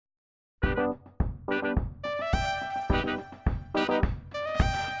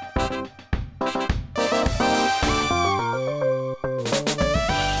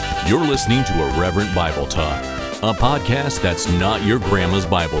You're listening to Irreverent Bible Talk, a podcast that's not your grandma's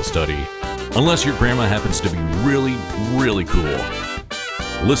Bible study, unless your grandma happens to be really, really cool.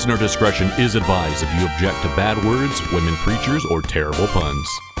 Listener discretion is advised if you object to bad words, women preachers, or terrible puns.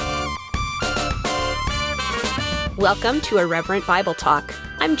 Welcome to Irreverent Bible Talk.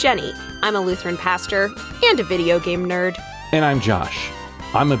 I'm Jennie. I'm a Lutheran pastor and a video game nerd. And I'm Josh.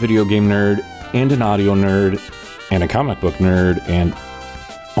 I'm a video game nerd and an audio nerd and a comic book nerd and,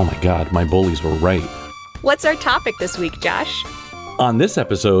 oh my God, my bullies were right. What's our topic this week, Josh? On this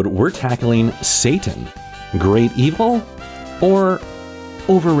episode, we're tackling Satan. Great evil or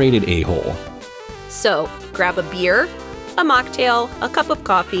overrated a-hole? So, grab a beer, a mocktail, a cup of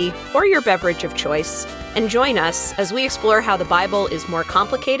coffee, or your beverage of choice, and join us as we explore how the Bible is more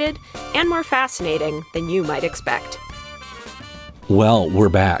complicated and more fascinating than you might expect. Well, we're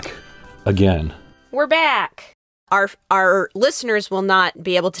back. Again. We're back! Our listeners will not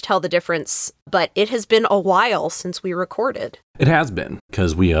be able to tell the difference, but it has been a while since we recorded. It has been,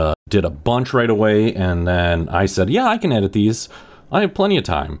 because we did a bunch right away, and then I said, yeah, I can edit these. I have plenty of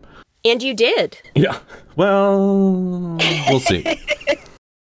time. And you did. Yeah. Well, we'll see.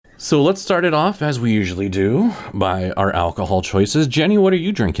 So let's start it off, as we usually do, by our alcohol choices. Jennie, what are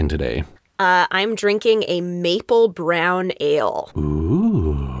you drinking today? I'm drinking a maple brown ale.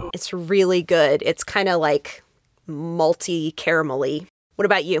 Ooh. It's really good. It's kind of like malty caramelly. What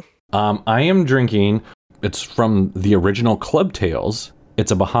about you? I am drinking, it's from the original Club Tales.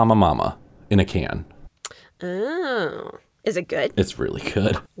 It's a Bahama Mama in a can. Oh, is it good? It's really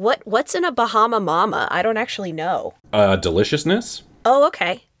good. What's in a Bahama Mama? I don't actually know. Deliciousness. Oh,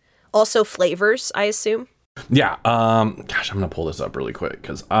 okay. Also flavors, I assume? Yeah. Gosh, I'm going to pull this up really quick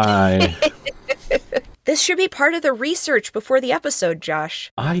because I... This should be part of the research before the episode,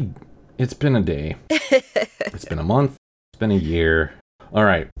 Josh. It's been a day. It's been a month. It's been a year. All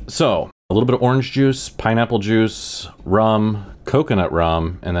right. So a little bit of orange juice, pineapple juice, rum, coconut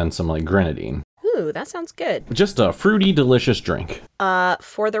rum, and then some like grenadine. Ooh, that sounds good. Just a fruity, delicious drink.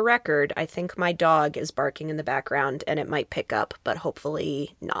 For the record, I think my dog is barking in the background and it might pick up, but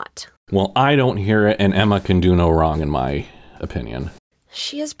hopefully not. Well, I don't hear it, and Emma can do no wrong in my opinion.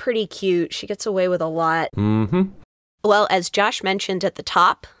 She is pretty cute. She gets away with a lot. Mm-hmm. Well, as Josh mentioned at the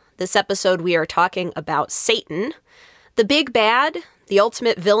top, this episode we are talking about Satan, the big bad, the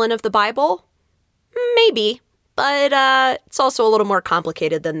ultimate villain of the Bible. Maybe, but it's also a little more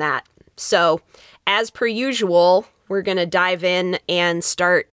complicated than that. So, as per usual, we're going to dive in and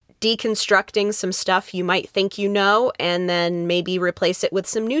start deconstructing some stuff you might think you know, and then maybe replace it with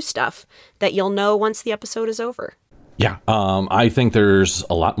some new stuff that you'll know once the episode is over. Yeah, I think there's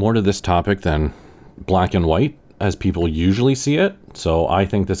a lot more to this topic than black and white as people usually see it. So I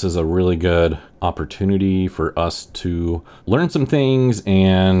think this is a really good opportunity for us to learn some things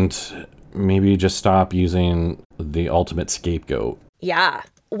and maybe just stop using the ultimate scapegoat. Yeah.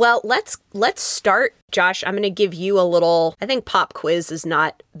 Well, let's start, Josh. I'm going to give you a little, I think pop quiz is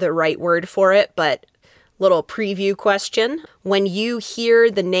not the right word for it, but little preview question. When you hear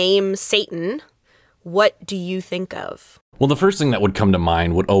the name Satan, what do you think of? Well, the first thing that would come to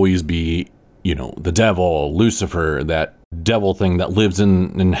mind would always be, the devil, Lucifer, that devil thing that lives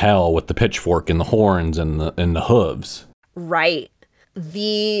in hell with the pitchfork and the horns and the hooves. Right.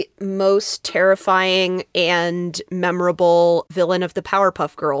 The most terrifying and memorable villain of the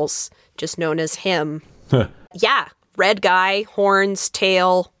Powerpuff Girls, just known as him. Yeah, red guy, horns,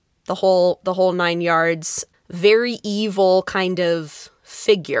 tail, the whole 9 yards. Very evil kind of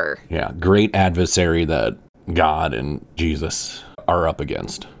figure. Yeah, great adversary that God and Jesus are up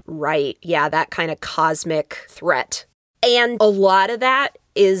against. Right, yeah, that kind of cosmic threat. And a lot of that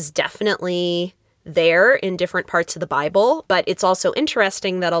is definitely there in different parts of the Bible, but it's also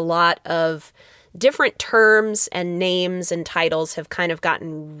interesting that a lot of different terms and names and titles have kind of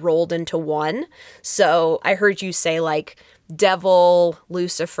gotten rolled into one. So I heard you say like devil,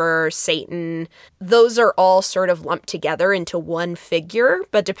 Lucifer, Satan. Those are all sort of lumped together into one figure,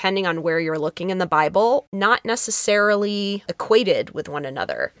 but depending on where you're looking in the Bible, not necessarily equated with one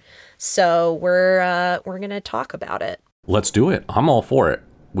another. So we're going to talk about it. Let's do it. I'm all for it.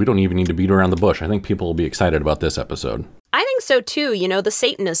 We don't even need to beat around the bush. I think people will be excited about this episode. I think so too. The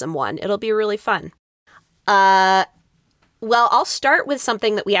Satanism one. It'll be really fun. Well, I'll start with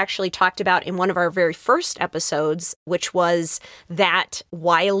something that we actually talked about in one of our very first episodes, which was that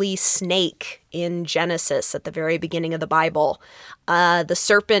wily snake in Genesis at the very beginning of the Bible. The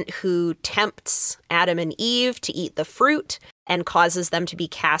serpent who tempts Adam and Eve to eat the fruit and causes them to be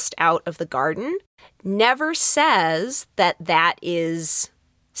cast out of the garden never says that that is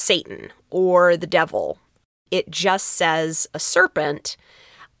Satan or the devil. It just says a serpent.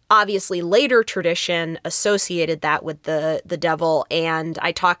 obviously later tradition associated that with the devil. And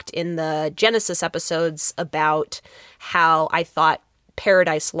I talked in the Genesis episodes about how I thought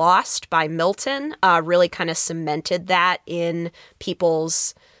Paradise Lost by Milton really kind of cemented that in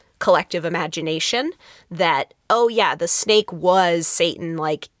people's collective imagination, that, oh yeah, the snake was Satan,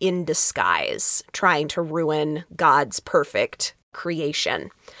 like, in disguise, trying to ruin God's perfect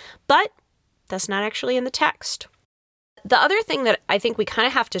creation. But that's not actually in the text. The other thing that I think we kind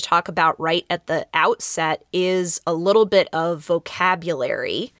of have to talk about right at the outset is a little bit of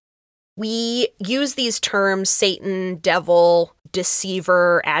vocabulary. We use these terms, Satan, devil,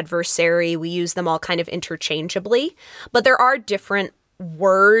 deceiver, adversary. We use them all kind of interchangeably, but there are different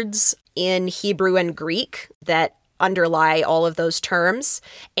words in Hebrew and Greek that underlie all of those terms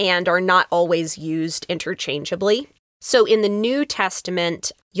and are not always used interchangeably. So in the New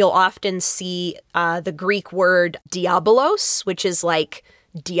Testament, you'll often see the Greek word diabolos, which is like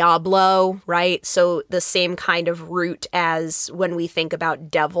Diablo, right? So the same kind of root as when we think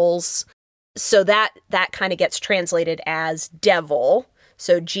about devils. So that kind of gets translated as devil.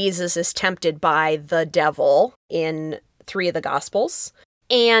 So Jesus is tempted by the devil in 3 of the Gospels.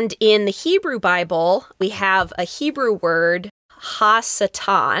 And in the Hebrew Bible, we have a Hebrew word,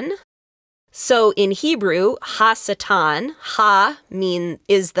 ha-satan. So in Hebrew, ha-satan,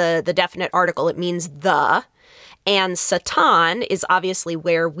 is the definite article. It means the. And Satan is obviously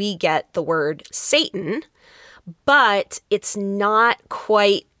where we get the word Satan, but it's not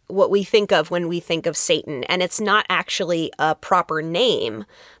quite what we think of when we think of Satan. And it's not actually a proper name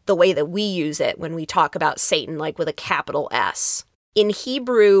the way that we use it when we talk about Satan, like with a capital S. In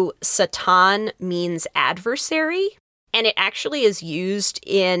Hebrew, Satan means adversary, and it actually is used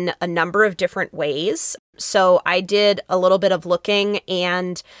in a number of different ways. So I did a little bit of looking,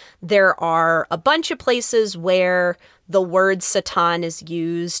 and there are a bunch of places where the word Satan is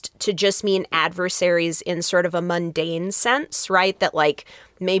used to just mean adversaries in sort of a mundane sense, right? That like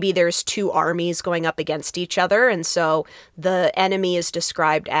maybe there's 2 armies going up against each other, and so the enemy is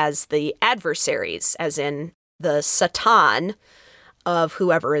described as the adversaries, as in the Satan of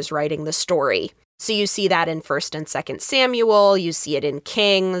whoever is writing the story. So you see that in 1st and 2nd Samuel, you see it in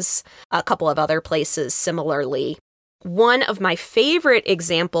Kings, a couple of other places similarly. One of my favorite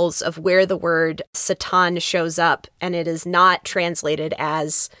examples of where the word Satan shows up, and it is not translated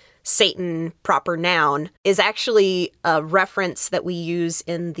as Satan proper noun, is actually a reference that we use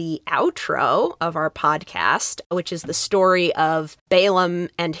in the outro of our podcast, which is the story of Balaam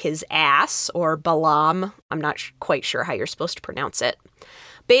and his ass, or Balaam. I'm not quite sure how you're supposed to pronounce it.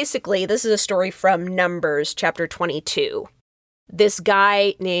 Basically, this is a story from Numbers chapter 22. This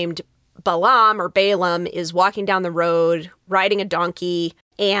guy named Balaam is walking down the road, riding a donkey,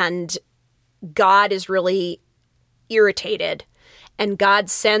 and God is really irritated. And God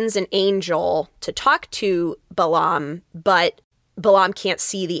sends an angel to talk to Balaam, but Balaam can't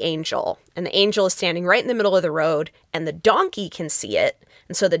see the angel. And the angel is standing right in the middle of the road, and the donkey can see it.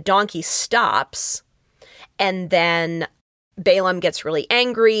 And so the donkey stops, and then Balaam gets really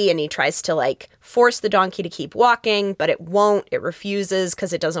angry, and he tries to like force the donkey to keep walking, but it won't. It refuses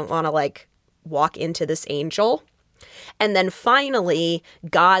because it doesn't want to like walk into this angel. And then finally,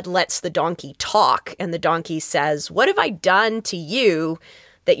 God lets the donkey talk, and the donkey says, "What have I done to you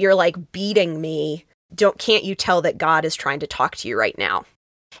that you're like beating me? Can't you tell that God is trying to talk to you right now?"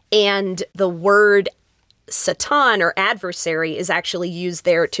 And the word Satan, or adversary, is actually used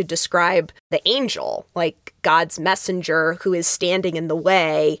there to describe the angel, like God's messenger who is standing in the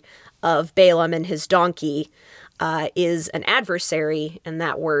way of Balaam and his donkey is an adversary, and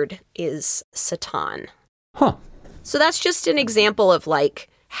that word is Satan. Huh. So that's just an example of like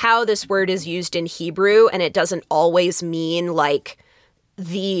how this word is used in Hebrew, and it doesn't always mean like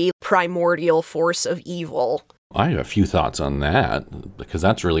the primordial force of evil. I have a few thoughts on that, because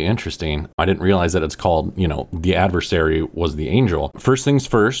that's really interesting. I didn't realize that it's called, the adversary was the angel. First things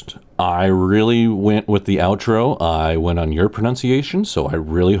first, I really went with the outro. I went on your pronunciation, so I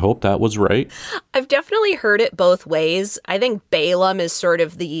really hope that was right. I've definitely heard it both ways. I think Balaam is sort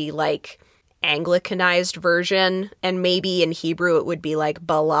of the like Anglicanized version, and maybe in Hebrew it would be like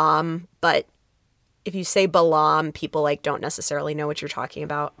Balaam, but if you say Balaam, people like don't necessarily know what you're talking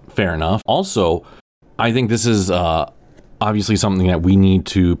about. Fair enough. Also, I think this is obviously something that we need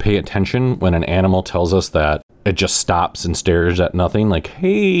to pay attention when an animal tells us that it just stops and stares at nothing. Like,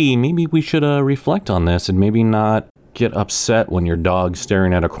 hey, maybe we should reflect on this and maybe not get upset when your dog's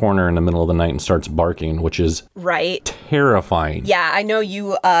staring at a corner in the middle of the night and starts barking, which is right, terrifying. Yeah, I know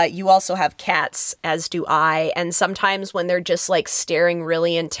you also have cats, as do I, and sometimes when they're just like staring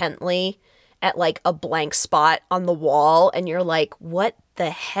really intently at like a blank spot on the wall, and you're like, what the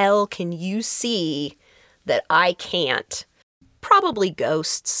hell can you see that I can't? Probably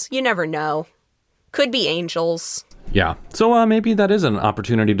ghosts. You never know. Could be angels. Yeah. So maybe that is an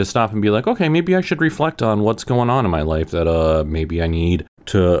opportunity to stop and be like, okay, maybe I should reflect on what's going on in my life that maybe I need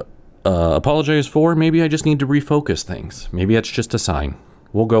to apologize for. Maybe I just need to refocus things. Maybe it's just a sign.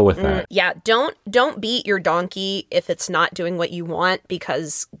 We'll go with that. Yeah, don't beat your donkey if it's not doing what you want,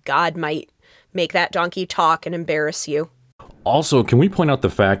 because God might make that donkey talk and embarrass you. Also, can we point out the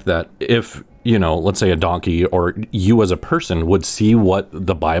fact that if, let's say a donkey or you as a person would see what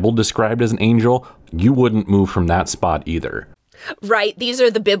the Bible described as an angel, you wouldn't move from that spot either. Right. These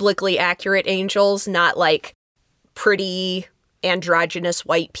are the biblically accurate angels, not like pretty androgynous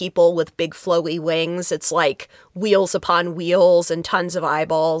white people with big flowy wings. It's like wheels upon wheels and tons of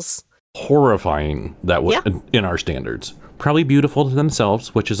eyeballs. Horrifying that was in our standards. Probably beautiful to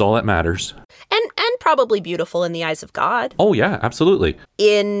themselves, which is all that matters. And probably beautiful in the eyes of God. Oh, yeah, absolutely.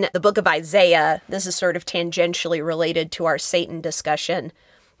 In the book of Isaiah, this is sort of tangentially related to our Satan discussion.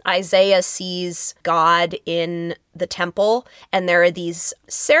 Isaiah sees God in the temple, and there are these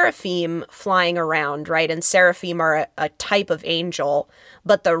seraphim flying around, right? And seraphim are a type of angel,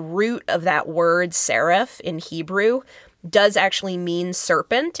 but the root of that word, seraph, in Hebrew, does actually mean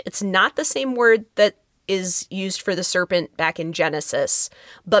serpent. It's not the same word that is used for the serpent back in Genesis.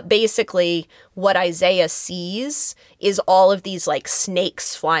 But basically, what Isaiah sees is all of these like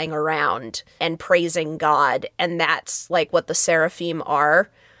snakes flying around and praising God. And that's like what the seraphim are,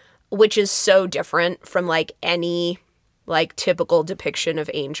 which is so different from like any like typical depiction of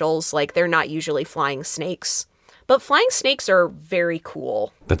angels. Like they're not usually flying snakes. But flying snakes are very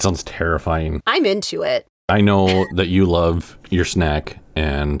cool. That sounds terrifying. I'm into it. I know that you love your snack,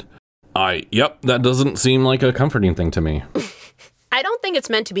 and that doesn't seem like a comforting thing to me. I don't think it's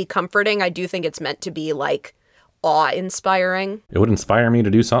meant to be comforting. I do think it's meant to be like awe-inspiring. It would inspire me to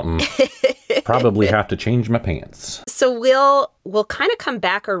do something. Probably have to change my pants. So we'll kind of come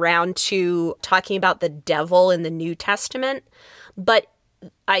back around to talking about the devil in the New Testament, but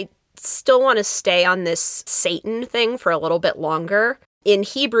I still want to stay on this Satan thing for a little bit longer. In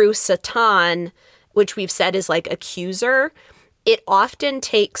Hebrew, Satan, which we've said is like accuser, it often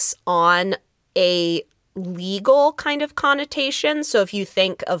takes on a legal kind of connotation. So if you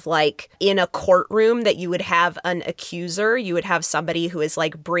think of like in a courtroom that you would have an accuser, you would have somebody who is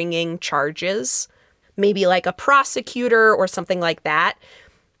like bringing charges, maybe like a prosecutor or something like that.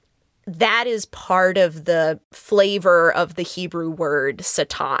 That is part of the flavor of the Hebrew word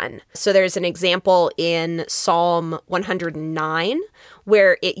Satan. So there's an example in Psalm 109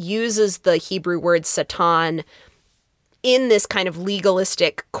 where it uses the Hebrew word Satan in this kind of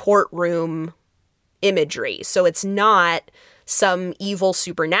legalistic courtroom imagery. So it's not some evil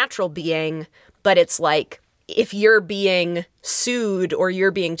supernatural being, but it's like if you're being sued or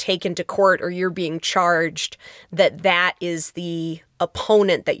you're being taken to court or you're being charged, that is the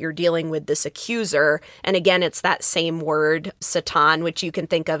opponent that you're dealing with, this accuser. And again, it's that same word, Satan, which you can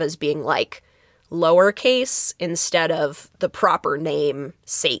think of as being like lowercase instead of the proper name,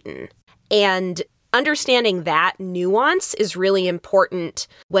 Satan. And understanding that nuance is really important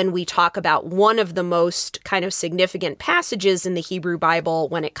when we talk about one of the most kind of significant passages in the Hebrew Bible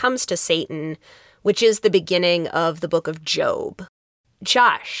when it comes to Satan, which is the beginning of the book of Job.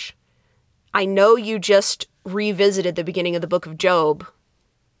 Josh, I know you just revisited the beginning of the book of Job.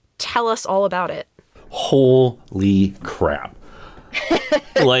 Tell us all about it. Holy crap.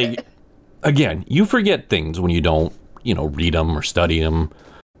 Like, again, you forget things when you don't, read them or study them.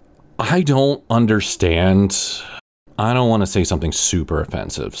 I don't understand. I don't want to say something super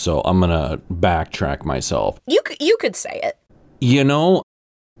offensive, so I'm going to backtrack myself. You could say it.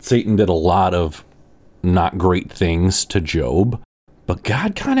 Satan did a lot of not great things to Job, but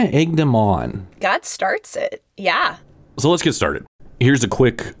God kind of egged him on. God starts it. Yeah. So let's get started. Here's a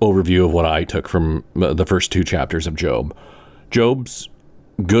quick overview of what I took from the first 2 chapters of Job. Job's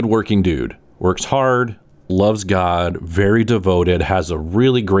good working dude, works hard, loves God, very devoted, has a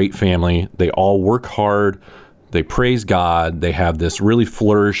really great family. They all work hard. They praise God. They have this really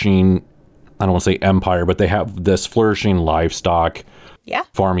flourishing, I don't want to say empire, but they have this flourishing livestock,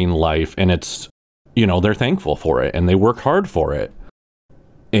 farming life. And it's, they're thankful for it and they work hard for it.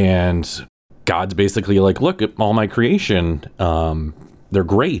 And God's basically like, look at all my creation. They're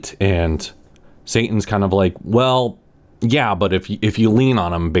great. And Satan's kind of like, well, yeah, but if you lean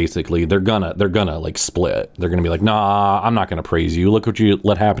on them, basically, they're gonna like split. They're gonna be like, nah, I'm not gonna praise you. Look what you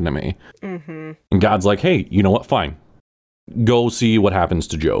let happen to me. Mm-hmm. And God's like, hey, you know what? Fine. Go see what happens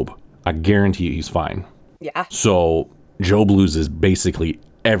to Job. I guarantee he's fine. Yeah. So Job loses basically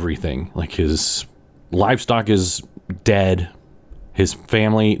everything. Like his livestock is dead. His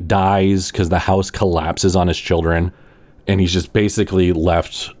family dies because the house collapses on his children, and he's just basically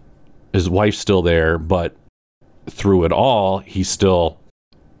left. His wife's still there, but through it all, he's still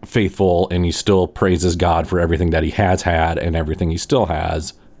faithful, and he still praises God for everything that he has had and everything he still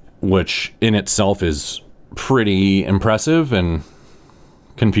has, which in itself is pretty impressive and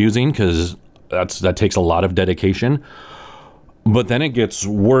confusing because that takes a lot of dedication. But then it gets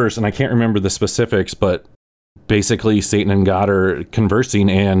worse, and I can't remember the specifics, but basically Satan and God are conversing,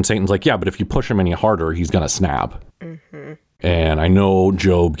 and Satan's like, yeah, but if you push him any harder, he's going to snap. Mm-hmm. And I know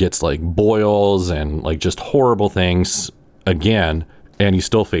Job gets like boils and like just horrible things again, and he's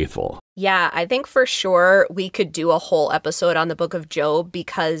still faithful. Yeah, I think for sure we could do a whole episode on the book of Job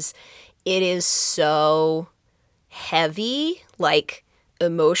because it is so heavy, like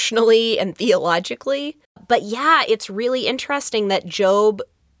emotionally and theologically. But yeah, it's really interesting that Job,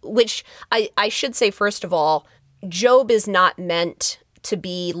 which I should say, first of all, Job is not meant to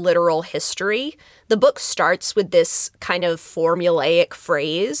be literal history. The book starts with this kind of formulaic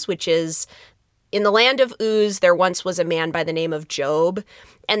phrase, which is, in the land of Uz, there once was a man by the name of Job.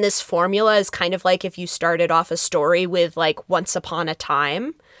 And this formula is kind of like if you started off a story with like once upon a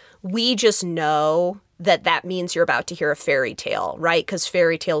time. We just know that means you're about to hear a fairy tale, right? Because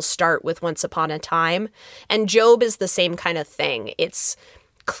fairy tales start with once upon a time. And Job is the same kind of thing. It's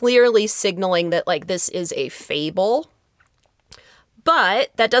clearly signaling that like this is a fable, but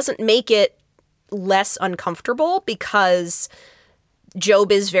that doesn't make it less uncomfortable because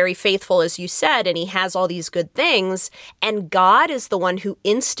Job is very faithful, as you said, and he has all these good things. And God is the one who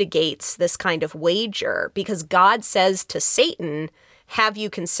instigates this kind of wager because God says to Satan, have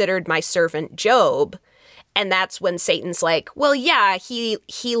you considered my servant Job? And that's when Satan's like, well, yeah, he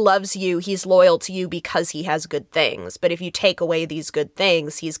loves you. He's loyal to you because he has good things. But if you take away these good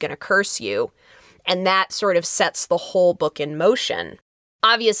things, he's going to curse you. And that sort of sets the whole book in motion.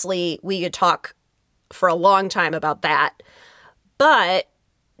 Obviously, we could talk for a long time about that. But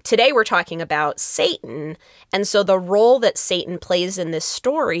today we're talking about Satan. And so the role that Satan plays in this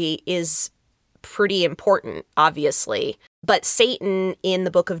story is pretty important, obviously. But Satan in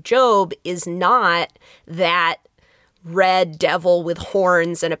the book of Job is not that red devil with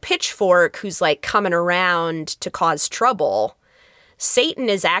horns and a pitchfork who's like coming around to cause trouble. Satan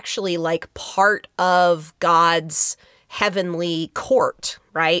is actually like part of God's heavenly court,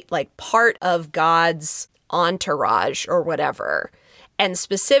 right? Like part of God's entourage or whatever. And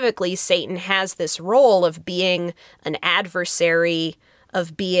specifically, Satan has this role of being an adversary,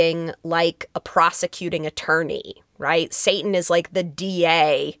 of being like a prosecuting attorney, right? Satan is like the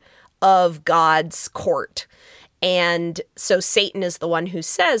DA of God's court. And so Satan is the one who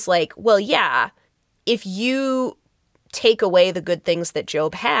says like, well, yeah, if you take away the good things that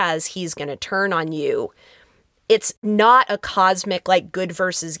Job has, he's going to turn on you. It's not a cosmic like good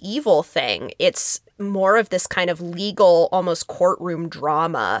versus evil thing. It's more of this kind of legal, almost courtroom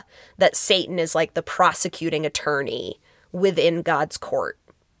drama that Satan is like the prosecuting attorney within God's court.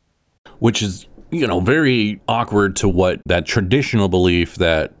 Which is, very awkward to what that traditional belief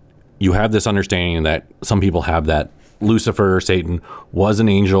that you have this understanding that some people have that Lucifer, Satan, was an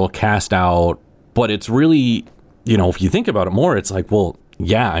angel cast out. But it's really, if you think about it more, it's like, well,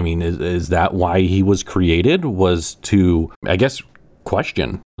 yeah, I mean, is that why he was created? Was to, I guess,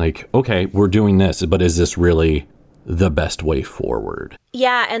 question, like, okay, we're doing this, but is this really the best way forward?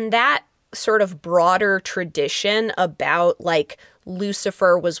 Yeah, and that sort of broader tradition about, like,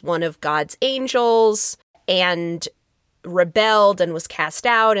 Lucifer was one of God's angels and rebelled and was cast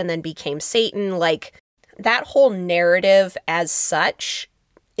out and then became Satan, like, that whole narrative as such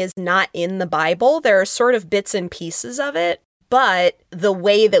is not in the Bible. There are sort of bits and pieces of it. But the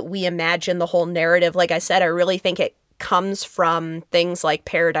way that we imagine the whole narrative, like I said, I really think it comes from things like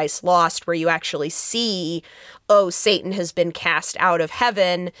Paradise Lost, where you actually see, oh, Satan has been cast out of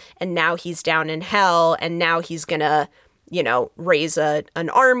heaven, and now he's down in hell, and now he's gonna, raise an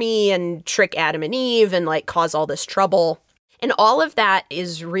army and trick Adam and Eve and, like, cause all this trouble. And all of that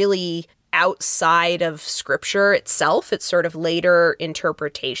is really outside of Scripture itself. It's sort of later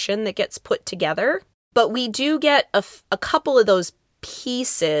interpretation that gets put together. But we do get a couple of those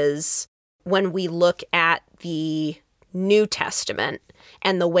pieces when we look at the New Testament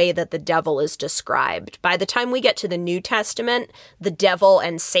and the way that the devil is described. By the time we get to the New Testament, the devil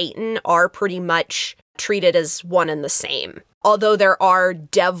and Satan are pretty much treated as one and the same. Although there are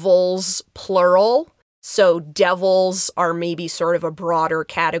devils, plural, so devils are maybe sort of a broader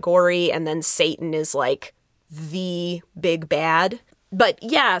category, and then Satan is like the big bad. But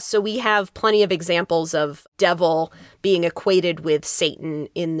yeah, so we have plenty of examples of devil being equated with Satan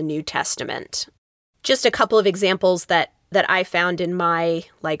in the New Testament. Just a couple of examples that that I found in my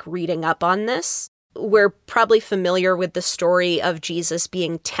reading up on this. We're probably familiar with the story of Jesus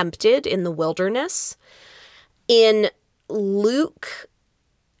being tempted in the wilderness. In Luke,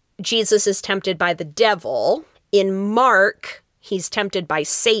 Jesus is tempted by the devil. In Mark, he's tempted by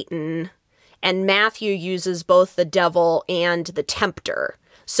Satan. And Matthew uses both the devil and the tempter.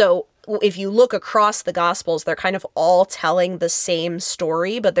 So if you look across the Gospels, they're kind of all telling the same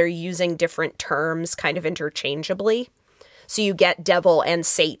story, but they're using different terms kind of interchangeably. So you get devil and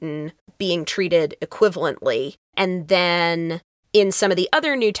Satan being treated equivalently. And then in some of the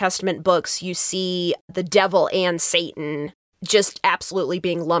other New Testament books, you see the devil and Satan just absolutely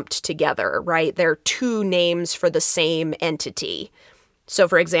being lumped together, right? They're two names for the same entity. So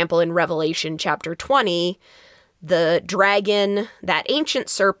for example, in Revelation chapter 20, the dragon, that ancient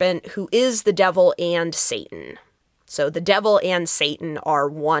serpent who is the devil and Satan. So the devil and Satan are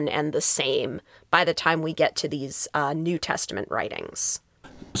one and the same by the time we get to these New Testament writings.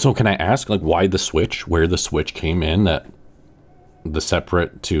 So can I ask, why the switch, where the switch came in, that the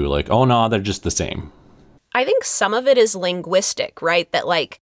separate to oh no, they're just the same? I think some of it is linguistic, right? That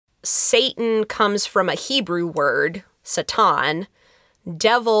Satan comes from a Hebrew word, Satan.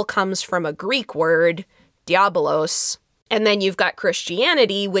 Devil comes from a Greek word, diabolos. And then you've got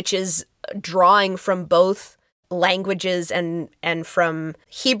Christianity, which is drawing from both languages and from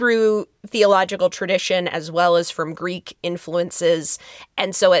Hebrew theological tradition as well as from Greek influences.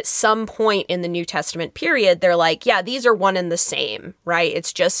 And so at some point in the New Testament period, they're yeah, these are one and the same, right?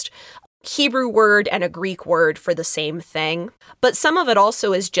 It's just Hebrew word and a Greek word for the same thing. But some of it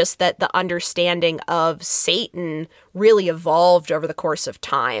also is just that the understanding of Satan really evolved over the course of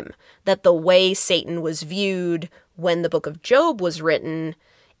time, that the way Satan was viewed when the book of Job was written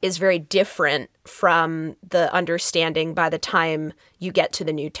is very different from the understanding by the time you get to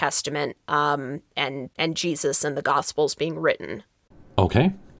the New Testament and Jesus and the Gospels being written.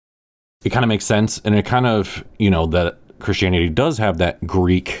 Okay. It kind of makes sense. And it kind of, that Christianity does have that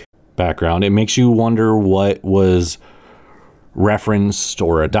Greek background. It makes you wonder what was referenced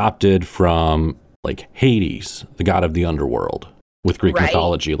or adopted from Hades, the god of the underworld. With Greek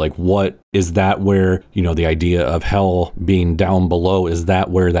mythology, what is that where, the idea of hell being down below, is that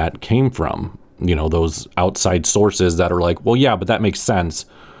where that came from? Those outside sources that are well, yeah, but that makes sense.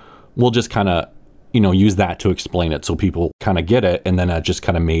 We'll just kind of, use that to explain it so people kind of get it. And then that just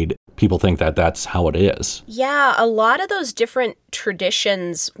kind of made people think that that's how it is. Yeah, a lot of those different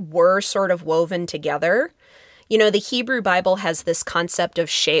traditions were sort of woven together. The Hebrew Bible has this concept of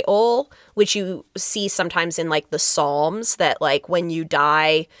Sheol, which you see sometimes in the Psalms, that when you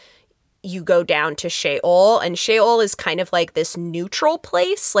die, you go down to Sheol. And Sheol is kind of this neutral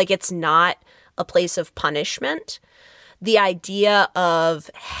place. It's not a place of punishment. The idea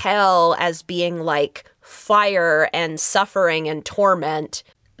of hell as being fire and suffering and torment,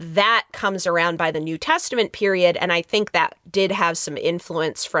 that comes around by the New Testament period. And I think that did have some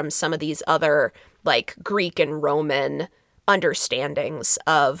influence from some of these other Greek and Roman understandings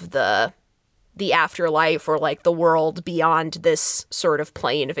of the afterlife or the world beyond this sort of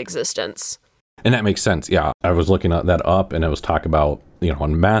plane of existence. And that makes sense. Yeah. I was looking at that up and it was talk about,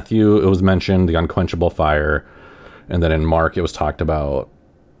 in Matthew, it was mentioned the unquenchable fire. And then in Mark, it was talked about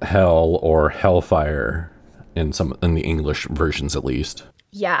hell or hellfire in the English versions, at least.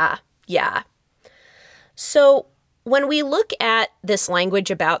 Yeah. Yeah. So when we look at this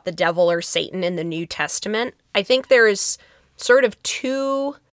language about the devil or Satan in the New Testament, I think there's sort of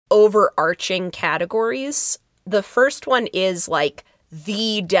two overarching categories. The first one is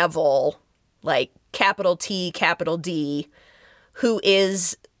the devil, capital T, capital D, who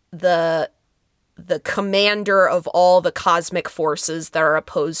is the commander of all the cosmic forces that are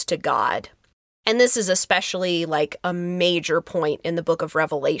opposed to God. And this is especially a major point in the book of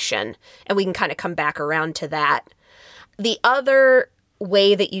Revelation, and we can kind of come back around to that. The other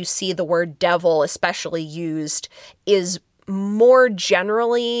way that you see the word devil especially used is more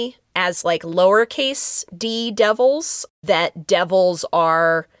generally as lowercase d devils, that devils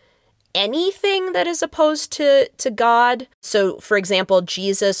are anything that is opposed to God. So, for example,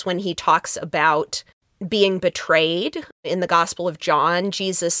 Jesus, when he talks about being betrayed in the Gospel of John,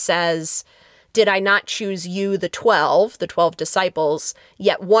 Jesus says, "Did I not choose you, the 12 disciples,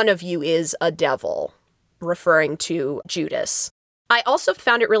 yet one of you is a devil," referring to Judas. I also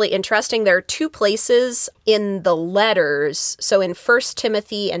found it really interesting. There are two places in the letters. So in 1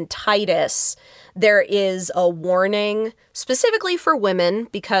 Timothy and Titus, there is a warning specifically for women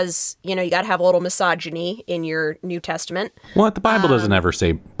because, you got to have a little misogyny in your New Testament. What? The Bible doesn't ever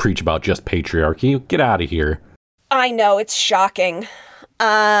say preach about just patriarchy. Get out of here. I know, it's shocking.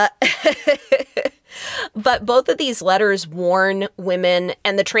 But both of these letters warn women,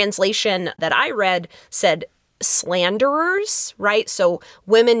 and the translation that I read said slanderers, right? So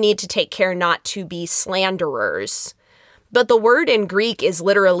women need to take care not to be slanderers. But the word in Greek is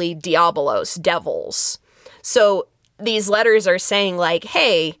literally diabolos, devils. So these letters are saying like,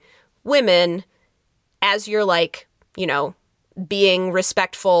 hey, women, as you're like, being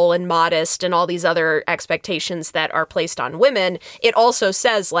respectful and modest and all these other expectations that are placed on women, it also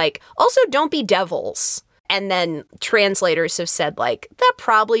says like, also don't be devils. And then translators have said like, that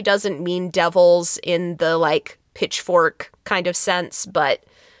probably doesn't mean devils in the like pitchfork kind of sense, but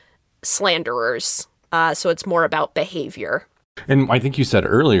slanderers. So it's more about behavior. And I think you said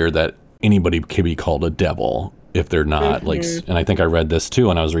earlier that anybody can be called a devil if they're not like, and I think I read this too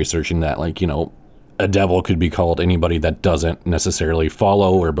when I was researching that, like, a devil could be called anybody that doesn't necessarily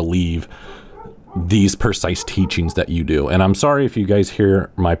follow or believe these precise teachings that you do. And I'm sorry if you guys hear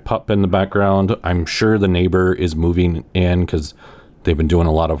my pup in the background. I'm sure the neighbor is moving in because they've been doing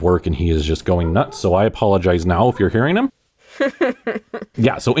a lot of work and he is just going nuts. So I apologize now if you're hearing him.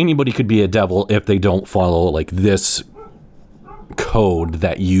 Yeah, so anybody could be a devil if they don't follow like this code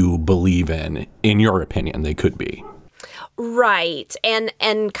that you believe in your opinion, they could be. Right.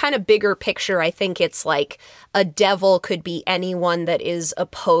 And kind of bigger picture, I think it's like a devil could be anyone that is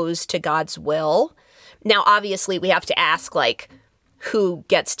opposed to God's will. Now, obviously, we have to ask, like, who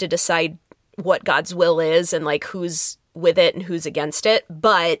gets to decide what God's will is and, like, who's with it and who's against it.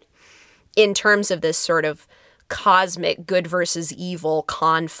 But in terms of this sort of cosmic good versus evil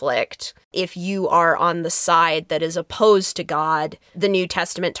conflict, if you are on the side that is opposed to God, the New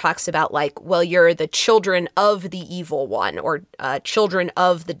Testament talks about like, well, you're the children of the evil one or children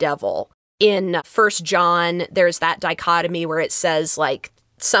of the devil. In 1 John, there's that dichotomy where it says like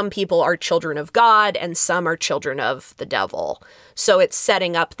some people are children of God and some are children of the devil. So it's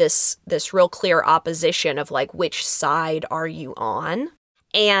setting up this real clear opposition of like, which side are you on?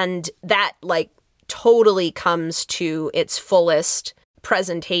 And that like totally comes to its fullest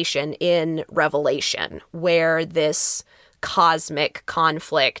presentation in Revelation, where this cosmic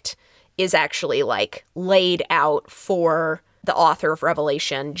conflict is actually like laid out for the author of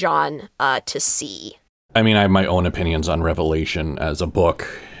Revelation, John, to see. I mean, I have my own opinions on Revelation as a book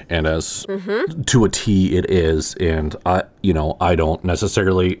and as to a T it is. And I don't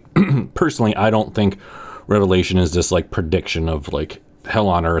necessarily, personally, I don't think Revelation is this like prediction of like hell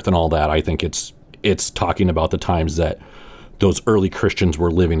on earth and all that. I think it's talking about the times that those early Christians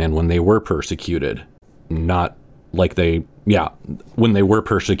were living in when they were persecuted, not like when they were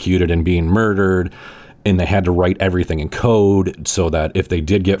persecuted and being murdered, and they had to write everything in code so that if they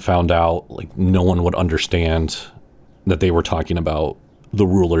did get found out, like no one would understand that they were talking about the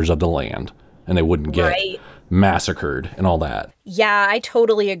rulers of the land and they wouldn't get massacred and all that. Yeah, I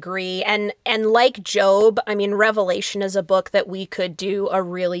totally agree. And like Job, I mean, Revelation is a book that we could do a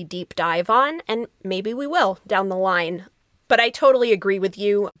really deep dive on, and maybe we will down the line. But I totally agree with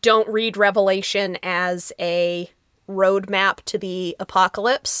you. Don't read Revelation as a roadmap to the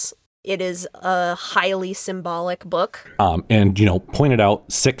apocalypse. It is a highly symbolic book. And pointed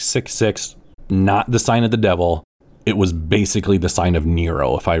out 666, not the sign of the devil. It was basically the sign of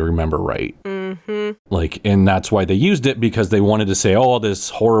Nero, if I remember right. Like, and that's why they used it, because they wanted to say, oh, this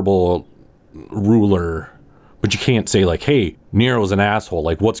horrible ruler. But you can't say like, hey, Nero's an asshole.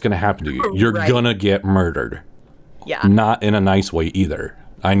 Like, what's going to happen to you? You're going to get murdered. Yeah. Not in a nice way either.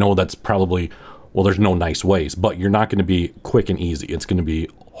 I know that's probably, well, there's no nice ways, but you're not going to be quick and easy. It's going to be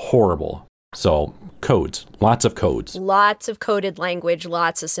horrible. So codes, lots of codes. Lots of coded language,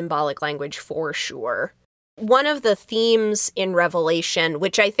 lots of symbolic language for sure. One of the themes in Revelation,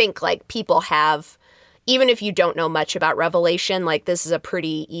 which I think like people have, even if you don't know much about Revelation, like this is a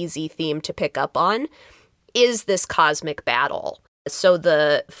pretty easy theme to pick up on, is this cosmic battle. So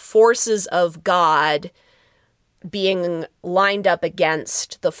the forces of God being lined up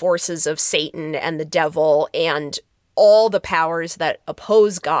against the forces of Satan and the devil and all the powers that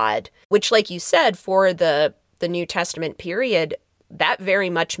oppose God, which, like you said, for the New Testament period, that very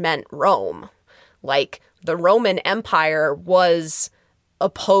much meant Rome. Like, the Roman Empire was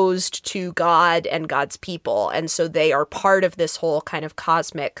opposed to God and God's people, and so they are part of this whole kind of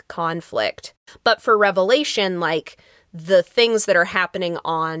cosmic conflict. But for Revelation, like, the things that are happening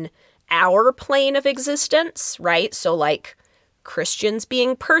on our plane of existence, right? So, like, Christians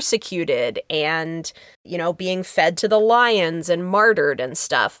being persecuted and, being fed to the lions and martyred and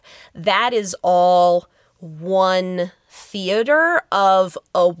stuff. That is all one theater of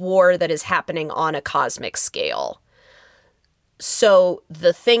a war that is happening on a cosmic scale. So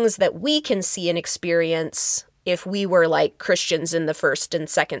the things that we can see and experience if we were like Christians in the 1st and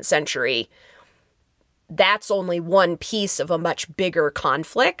 2nd century, that's only one piece of a much bigger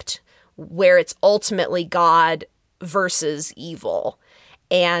conflict where it's ultimately God versus evil.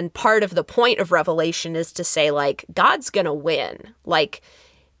 And part of the point of Revelation is to say, like, God's going to win. Like,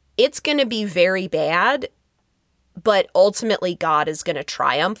 it's going to be very bad, but ultimately God is going to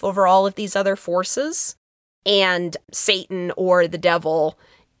triumph over all of these other forces. And Satan, or the devil,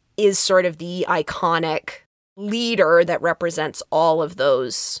 is sort of the iconic leader that represents all of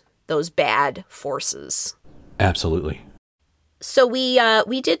those bad forces. Absolutely. So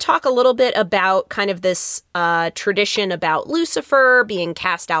we did talk a little bit about kind of this tradition about Lucifer being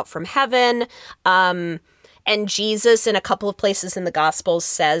cast out from heaven. And Jesus, in a couple of places in the Gospels,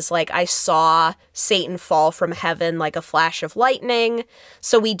 says, like, I saw Satan fall from heaven like a flash of lightning.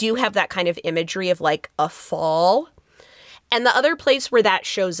 So we do have that kind of imagery of, like, a fall. And the other place where that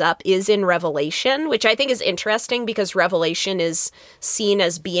shows up is in Revelation, which I think is interesting because Revelation is seen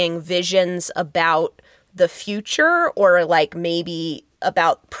as being visions about the future, or like maybe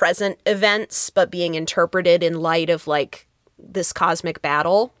about present events, but being interpreted in light of like this cosmic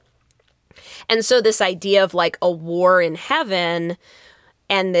battle. And so this idea of like a war in heaven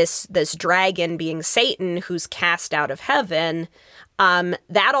and this dragon being Satan who's cast out of heaven,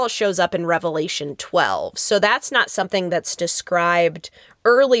 that all shows up in Revelation 12. So that's not something that's described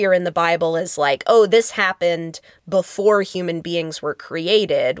earlier in the Bible as like, oh, this happened before human beings were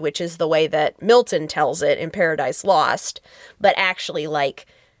created, which is the way that Milton tells it in Paradise Lost. But actually, like,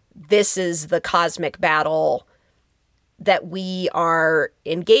 this is the cosmic battle that we are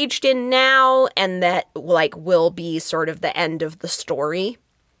engaged in now, and that like will be sort of the end of the story.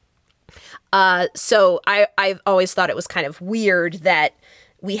 So I've always thought it was kind of weird that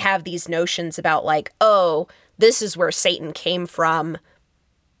we have these notions about like, oh, this is where Satan came from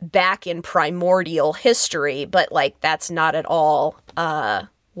back in primordial history, but like that's not at all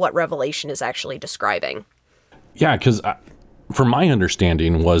what Revelation is actually describing. Yeah, because from my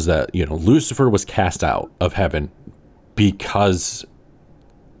understanding was that, you know, Lucifer was cast out of heaven because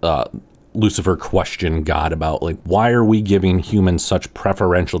Lucifer questioned God about, like, why are we giving humans such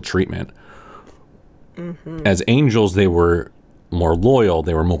preferential treatment? Mm-hmm. As angels, they were more loyal,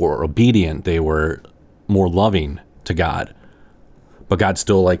 they were more obedient, they were more loving to God. But God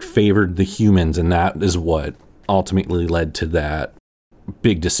still, like, favored the humans, and that is what ultimately led to that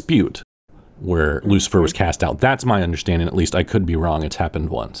big dispute where Lucifer was cast out. That's my understanding, at least. I could be wrong. It's happened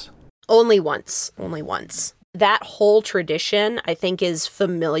once. Only once. That whole tradition, I think, is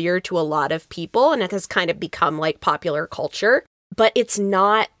familiar to a lot of people, and it has kind of become like popular culture, but it's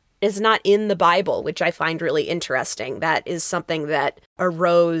not in the Bible, which I find really interesting. That is something that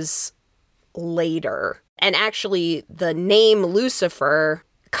arose later. And actually, the name Lucifer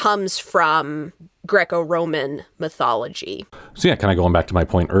comes from Greco-Roman mythology. So yeah, kind of going back to my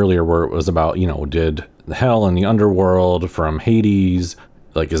point earlier where it was about, you know, did the hell and the underworld from Hades,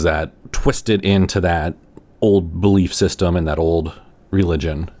 like, is that twisted into that old belief system and that old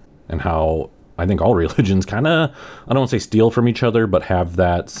religion, and how I think all religions kind of, I don't want to say steal from each other, but have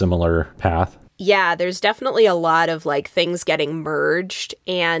that similar path. Yeah, there's definitely a lot of like things getting merged,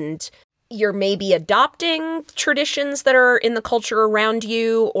 and you're maybe adopting traditions that are in the culture around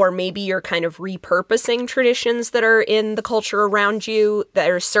you, or maybe you're kind of repurposing traditions that are in the culture around you.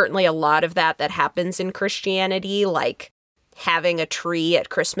 There's certainly a lot of that happens in Christianity, like having a tree at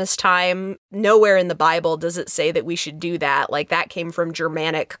Christmas time. Nowhere in the Bible does it say that we should do that. Like, that came from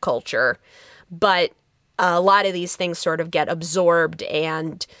Germanic culture. But a lot of these things sort of get absorbed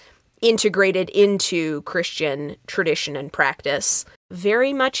and integrated into Christian tradition and practice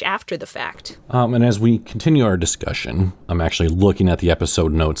very much after the fact. And as we continue our discussion, I'm actually looking at the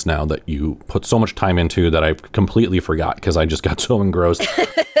episode notes now that you put so much time into that I completely forgot because I just got so engrossed.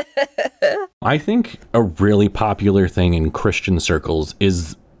 I think a really popular thing in Christian circles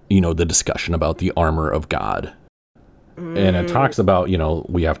is, you know, the discussion about the armor of God. And it talks about, you know,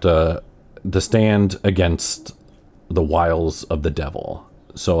 we have to stand against the wiles of the devil.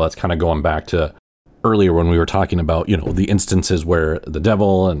 So that's kind of going back to earlier when we were talking about, you know, the instances where the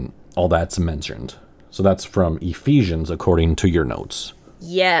devil and all that's mentioned. So that's from Ephesians, according to your notes.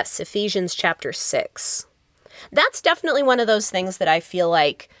 Yes, Ephesians chapter 6. That's definitely one of those things that I feel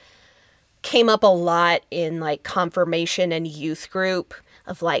like came up a lot in like confirmation and youth group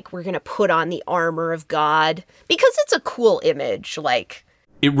of like, we're going to put on the armor of God because it's a cool image. Like,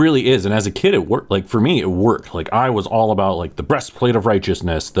 it really is. And as a kid, it worked. Like, for me, it worked. Like, I was all about like the breastplate of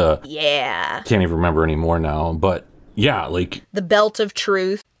righteousness, can't even remember anymore now, but yeah, like the belt of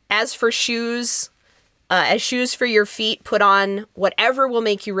truth. As for shoes, as shoes for your feet, put on whatever will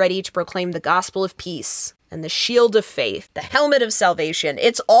make you ready to proclaim the gospel of peace, and the shield of faith, the helmet of salvation.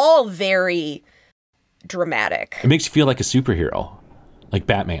 It's all very dramatic. It makes you feel like a superhero, like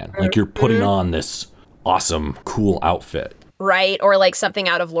Batman. Like you're putting on this awesome, cool outfit. Right? Or like something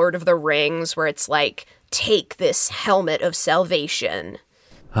out of Lord of the Rings where it's like, take this helmet of salvation.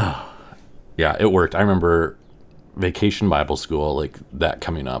 Yeah, it worked. I remember Vacation Bible School, like that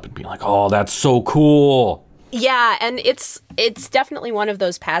coming up and being like, oh, that's so cool. Yeah, and it's definitely one of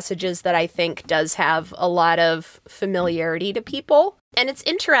those passages that I think does have a lot of familiarity to people. And it's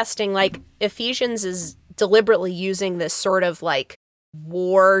interesting, like Ephesians is deliberately using this sort of like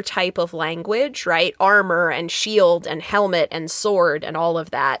war type of language, right? Armor and shield and helmet and sword and all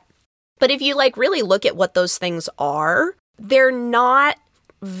of that. But if you like really look at what those things are, they're not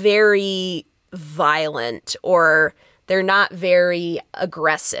very violent or they're not very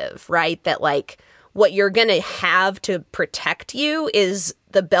aggressive, right? That like what you're going to have to protect you is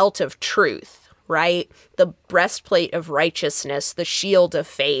the belt of truth, right? The breastplate of righteousness, the shield of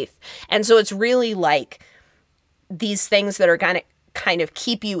faith. And so it's really like these things that are going to kind of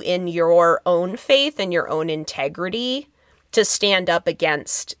keep you in your own faith and your own integrity to stand up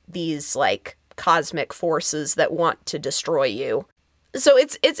against these like cosmic forces that want to destroy you. So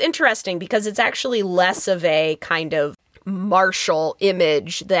it's interesting because it's actually less of a kind of martial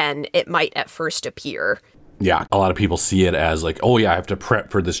image than it might at first appear. Yeah, a lot of people see it as like, oh yeah, I have to prep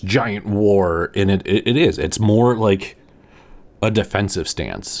for this giant war. And it is. It's more like a defensive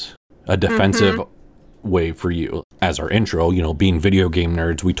stance, a defensive way for you. As our intro, you know, being video game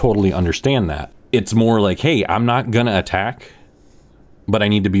nerds, we totally understand that. It's more like, hey, I'm not going to attack, but I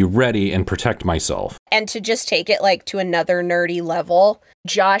need to be ready and protect myself. And to just take it like to another nerdy level,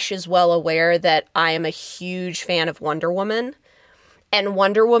 Josh is well aware that I am a huge fan of Wonder Woman. And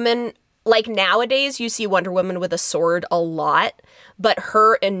Wonder Woman, like nowadays you see Wonder Woman with a sword a lot, but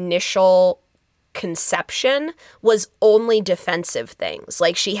her initial conception was only defensive things.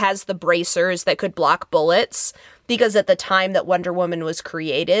 Like she has the bracers that could block bullets because at the time that Wonder Woman was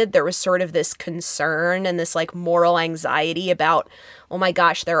created, there was sort of this concern and this like moral anxiety about, oh my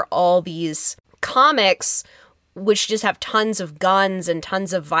gosh, there are all these comics which just have tons of guns and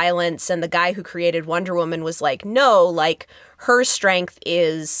tons of violence. And the guy who created Wonder Woman was like, no, like her strength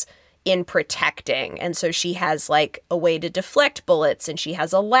is in protecting. And so she has like a way to deflect bullets and she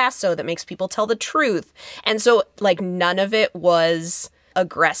has a lasso that makes people tell the truth. And so like none of it was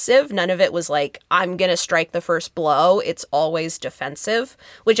aggressive. None of it was like, I'm going to strike the first blow. It's always defensive,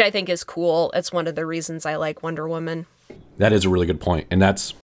 which I think is cool. It's one of the reasons I like Wonder Woman. That is a really good point. And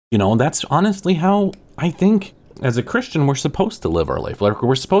that's, you know, that's honestly how I think as a Christian, we're supposed to live our life. Like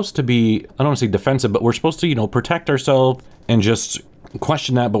we're supposed to be, I don't want to say defensive, but we're supposed to, you know, protect ourselves and just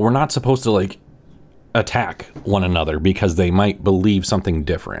question that, but we're not supposed to like attack one another because they might believe something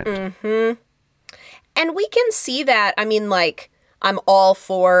different. And we can see that. I mean, like, I'm all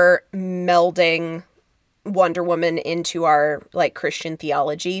for melding Wonder Woman into our like Christian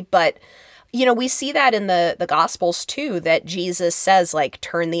theology, but you know, we see that in the Gospels too, that Jesus says like,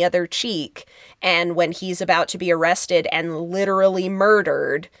 turn the other cheek. And when he's about to be arrested and literally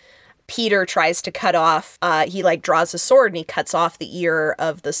murdered, Peter tries to cut off, he like draws a sword and he cuts off the ear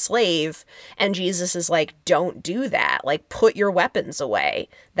of the slave. And Jesus is like, don't do that. Like, put your weapons away.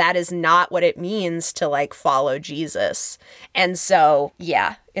 That is not what it means to like follow Jesus. And so,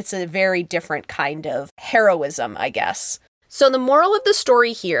 yeah, it's a very different kind of heroism, I guess. So the moral of the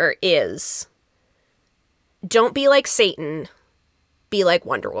story here is, don't be like Satan, be like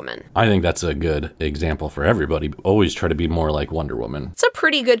Wonder Woman. I think that's a good example for everybody. Always try to be more like Wonder Woman. It's a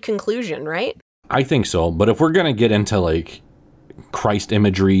pretty good conclusion, right? I think so. But if we're going to get into like Christ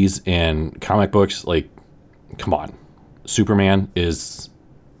imageries in comic books, like, come on. Superman is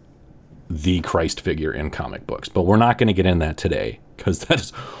the Christ figure in comic books. But we're not going to get in that today because that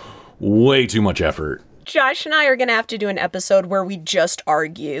is way too much effort. Josh and I are going to have to do an episode where we just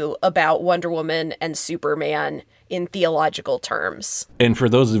argue about Wonder Woman and Superman in theological terms. And for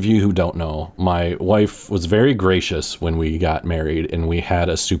those of you who don't know, my wife was very gracious when we got married and we had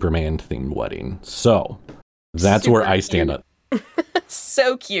a Superman-themed wedding. So that's super where I stand up.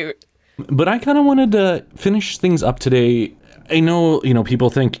 So cute. But I kind of wanted to finish things up today. I know, you know, people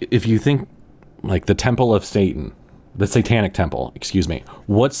think, if you think like the Temple of Satan, the Satanic Temple, excuse me.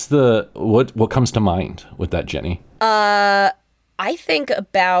 What comes to mind with that, Jennie? I think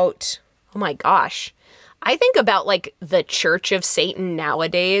about, oh my gosh. I think about like the Church of Satan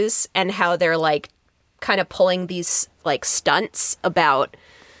nowadays and how they're like kind of pulling these like stunts about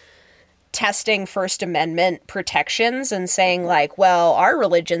testing First Amendment protections and saying like, well, our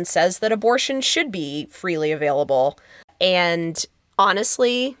religion says that abortion should be freely available. And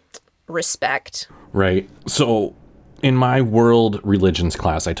honestly, respect. Right. So in my world religions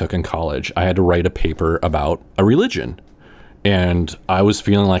class I took in college, I had to write a paper about a religion. And I was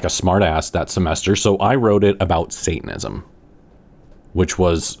feeling like a smart ass that semester, so I wrote it about Satanism, which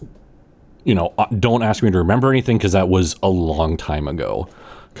was, don't ask me to remember anything because that was a long time ago.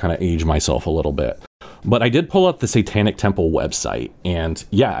 Kind of age myself a little bit. But I did pull up the Satanic Temple website. And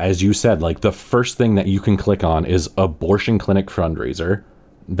yeah, as you said, like the first thing that you can click on is abortion clinic fundraiser.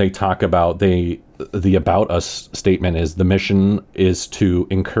 They talk about the About Us statement is the mission is to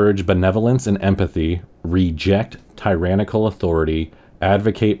encourage benevolence and empathy, reject tyrannical authority,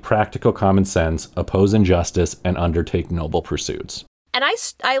 advocate practical common sense, oppose injustice, and undertake noble pursuits. And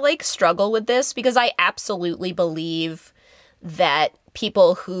I like struggle with this because I absolutely believe that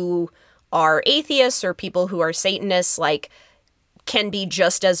people who are atheists or people who are Satanists, like, can be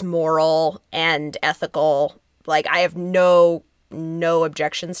just as moral and ethical. Like, I have no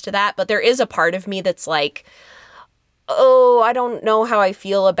objections to that. But there is a part of me that's like, oh, I don't know how I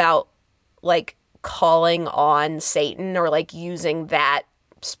feel about, like, calling on Satan or, like, using that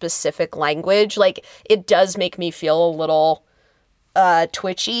specific language. Like, it does make me feel a little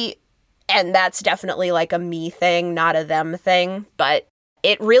twitchy. And that's definitely, like, a me thing, not a them thing. But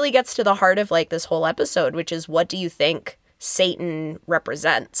it really gets to the heart of, like, this whole episode, which is, what do you think Satan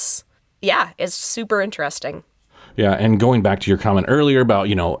represents? Yeah, it's super interesting. Yeah, and going back to your comment earlier about,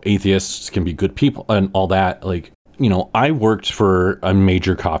 atheists can be good people and all that, like, I worked for a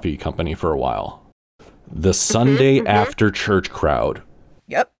major coffee company for a while. The Sunday after church crowd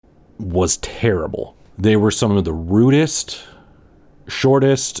was terrible. They were some of the rudest,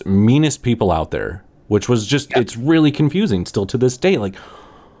 shortest, meanest people out there, which was just, it's really confusing still to this day. Like,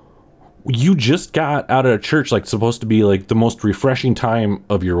 you just got out of church, like, supposed to be like the most refreshing time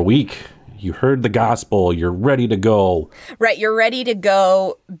of your week. You heard the gospel, you're ready to go. Right, you're ready to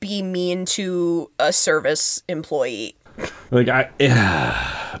go be mean to a service employee. Like,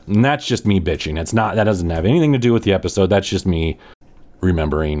 and that's just me bitching. That doesn't have anything to do with the episode. That's just me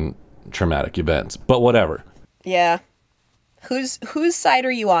remembering traumatic events. But whatever. Yeah. Whose side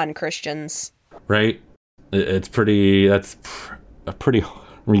are you on, Christians? Right? That's a pretty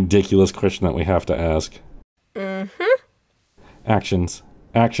ridiculous question that we have to ask. Actions.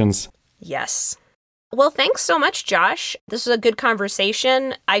 Yes. Well, thanks so much, Josh. This was a good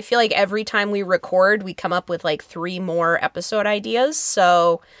conversation. I feel like every time we record, we come up with like 3 more episode ideas.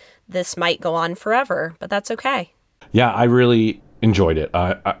 So this might go on forever, but that's okay. Yeah, I really enjoyed it.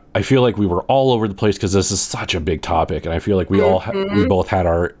 I feel like we were all over the place because this is such a big topic. And I feel like we we both had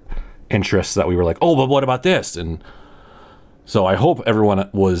our interests that we were like, oh, but what about this? And so I hope everyone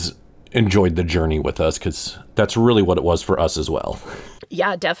enjoyed the journey with us, because that's really what it was for us as well.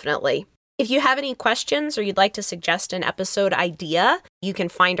 Yeah, definitely. If you have any questions or you'd like to suggest an episode idea, you can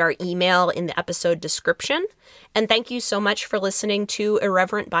find our email in the episode description. And thank you so much for listening to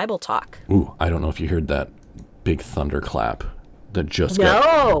Irreverent Bible Talk. Ooh, I don't know if you heard that big thunderclap that just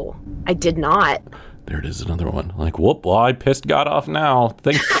No, I did not. There it is, another one. Like, whoop, well, I pissed God off now.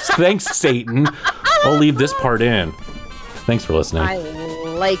 Thanks, Satan. I'll leave this part in. Thanks for listening. I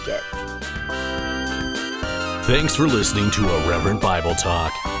like it. Thanks for listening to Irreverent Bible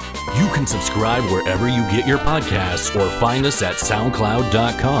Talk. You can subscribe wherever you get your podcasts or find us at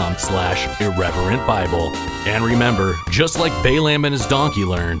soundcloud.com/irreverentbible. And remember, just like Balaam and his donkey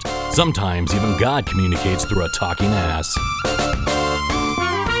learned, sometimes even God communicates through a talking ass.